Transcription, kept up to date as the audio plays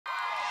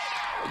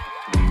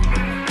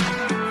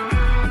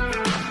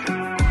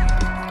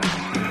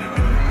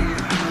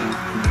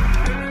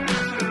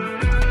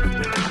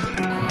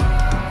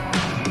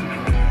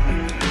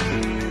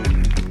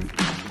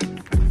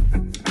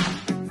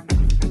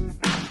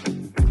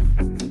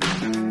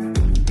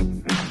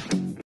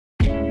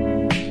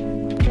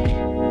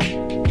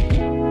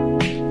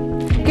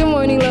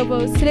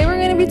Lobos. Today we're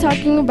going to be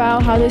talking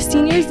about how the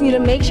seniors need to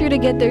make sure to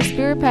get their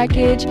spirit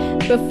package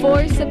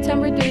before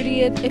September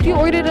 30th. If you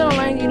ordered it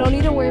online, you don't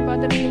need to worry about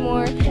that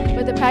anymore.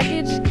 But the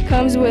package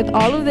comes with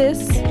all of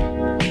this,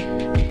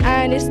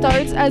 and it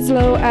starts as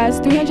low as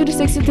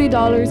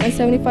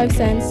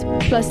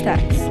 $363.75 plus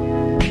tax.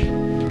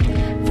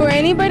 For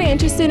anybody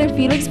interested in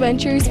Felix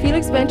Ventures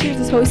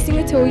is hosting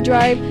a toy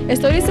drive. It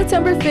started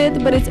September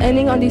 5th, but it's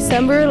ending on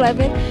December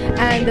 11th.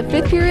 And the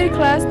 5th period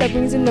class that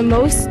brings in the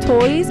most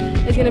toys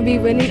is going to be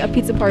winning a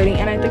pizza party.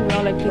 And I think we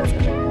all like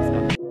pizza.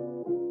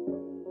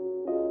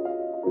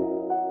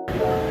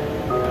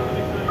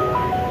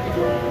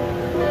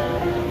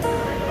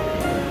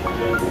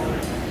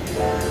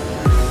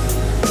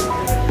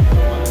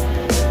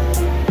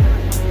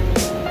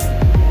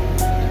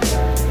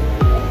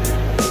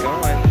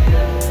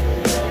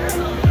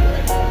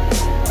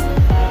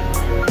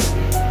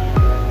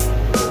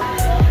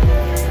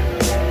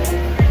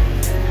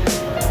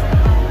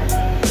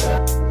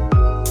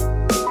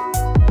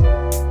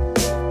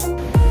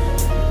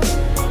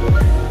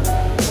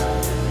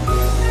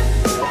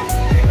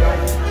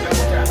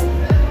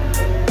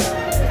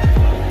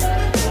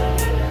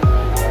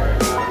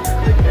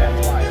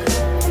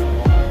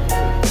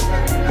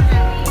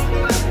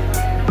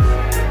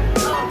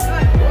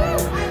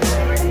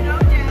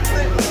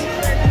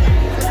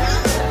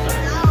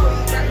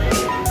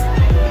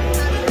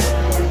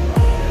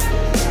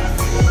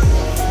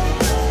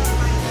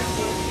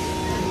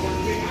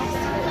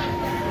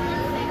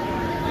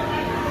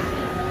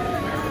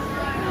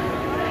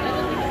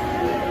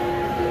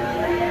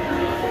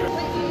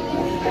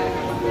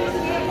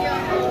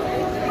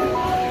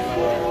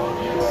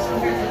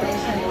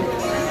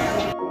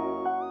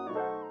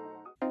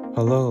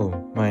 Hello,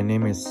 my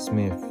name is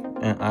Smith,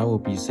 and I will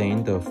be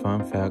saying the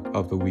fun fact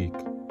of the week.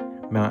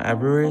 Mount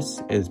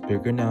Everest is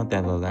bigger now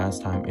than the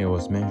last time it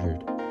was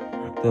measured.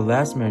 The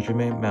last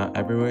measurement, Mount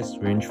Everest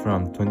ranged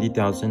from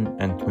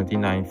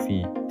 20,029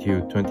 feet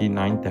to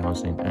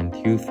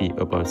 29,002 feet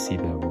above sea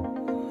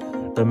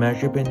level. The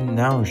measurement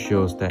now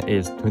shows that it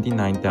is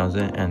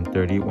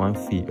 29,031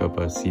 feet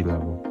above sea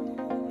level.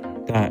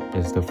 That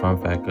is the fun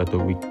fact of the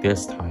week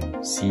this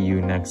time. See you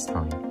next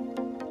time.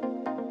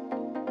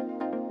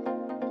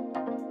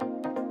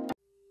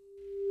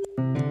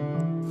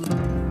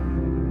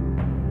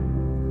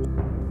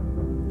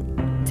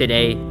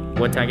 Today,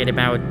 we're talking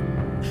about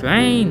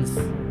trains.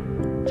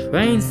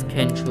 Trains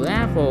can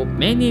travel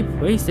many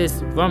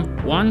places from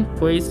one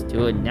place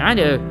to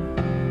another.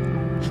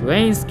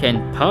 Trains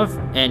can puff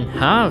and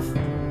huff.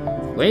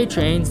 Freight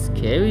trains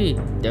carry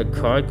the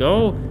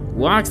cargo,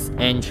 rocks,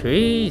 and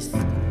trees.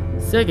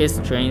 Circus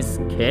trains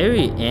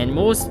carry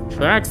animals,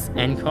 trucks,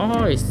 and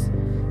cars.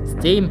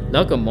 Steam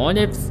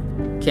locomotives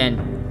can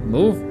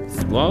move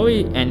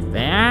slowly and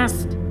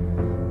fast.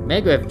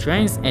 Maglev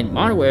trains and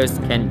monorails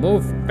can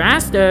move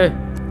faster.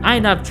 I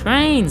love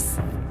trains!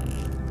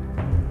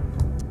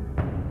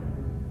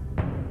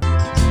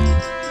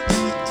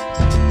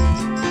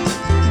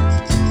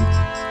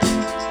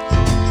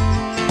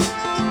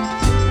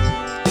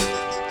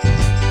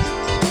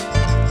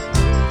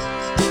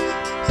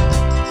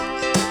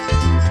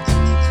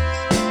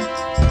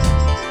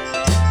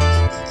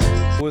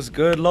 What's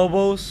good,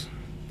 Lobos?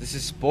 This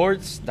is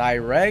Sports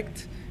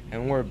Direct,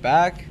 and we're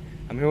back.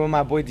 I'm here with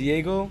my boy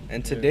Diego,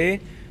 and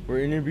today we're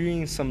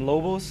interviewing some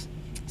Lobos,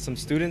 some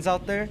students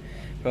out there.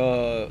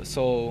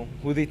 So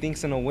who they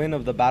think's gonna win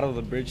of the Battle of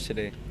the Bridge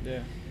today?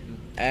 Yeah.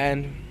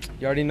 And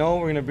you already know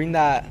we're gonna bring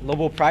that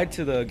Lobo pride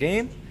to the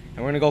game,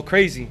 and we're gonna go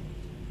crazy.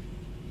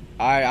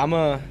 All right, I'm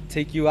gonna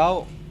take you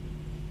out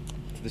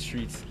to the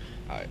streets.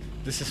 All right.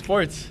 This is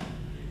Sports.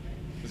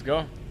 Let's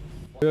go.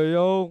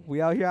 Yo, we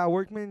out here at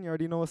Workman. You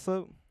already know what's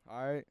up.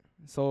 All right.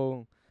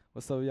 So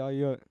what's up,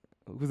 y'all?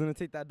 Who's gonna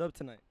take that dub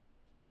tonight?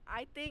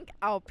 I think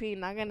LP,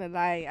 not gonna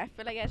lie. I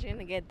feel like I'm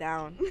gonna get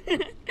down.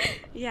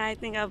 Yeah, I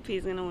think LP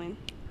is gonna win.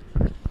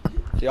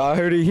 Y'all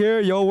heard it here.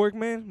 Yo,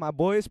 Workman, my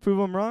boys, prove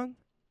them wrong.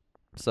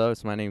 What's up?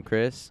 It's my name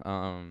Chris.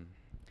 Who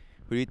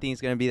do you think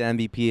is gonna be the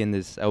MVP in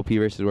this LP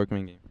versus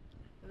Workman game?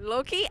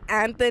 Loki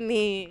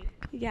Anthony.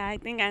 Yeah, I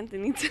think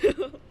Anthony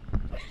too.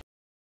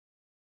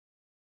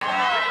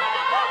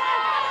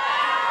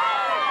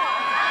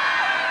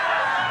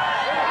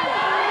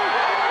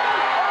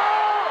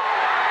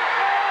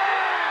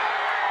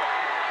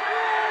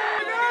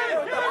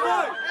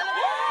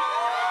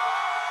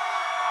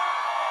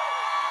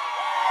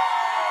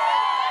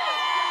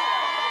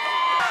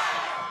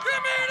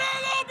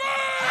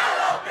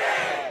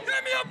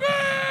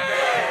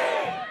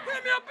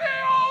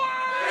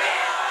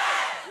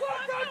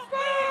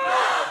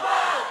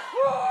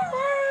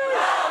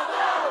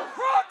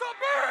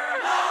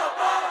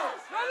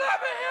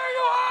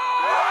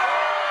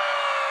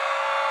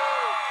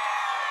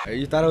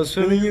 You thought I was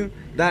feeling you?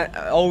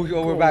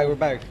 We're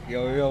back.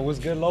 Yo, what's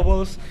good,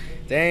 Lobos?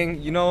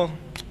 Dang, you know,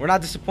 we're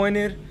not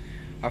disappointed.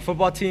 Our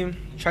football team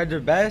tried their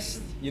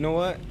best. You know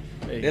what?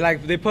 Hey.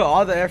 They put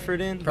all the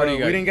effort in, Proud but of you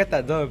we guys. didn't get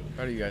that dub.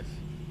 Proud of you guys.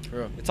 For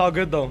real. It's all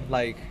good though.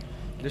 Like,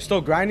 they're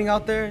still grinding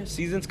out there.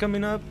 Season's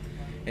coming up,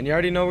 and you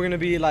already know we're gonna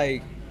be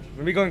like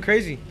gonna be going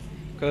crazy,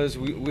 cause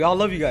we all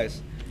love you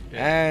guys,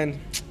 and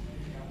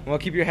we'll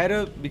keep your head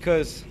up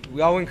because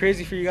we all went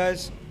crazy for you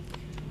guys.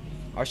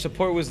 Our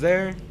support was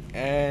there,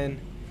 and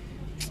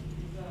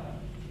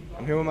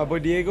I'm here with my boy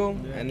Diego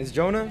and it's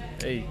Jonah.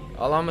 Hey,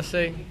 all I'm gonna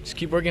say, just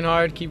keep working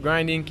hard, keep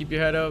grinding, keep your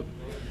head up.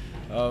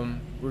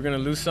 We're gonna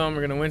lose some,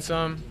 we're gonna win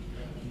some.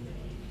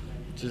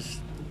 Just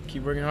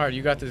keep working hard.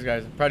 You got this,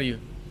 guys. I'm proud of you.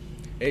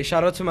 Hey,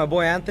 shout out to my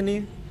boy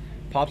Anthony,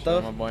 popped Shout out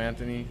up. my boy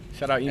Anthony.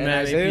 Shout out And E-Man,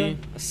 Isaiah AP.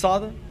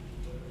 Asada.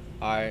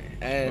 Alright,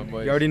 and My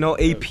boys. you already know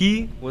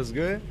AP was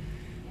good.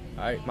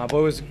 All right. My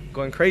boy was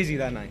going crazy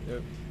that night.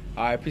 Yep.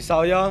 Alright, peace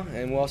out, y'all,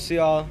 and we'll see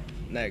y'all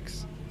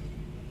next.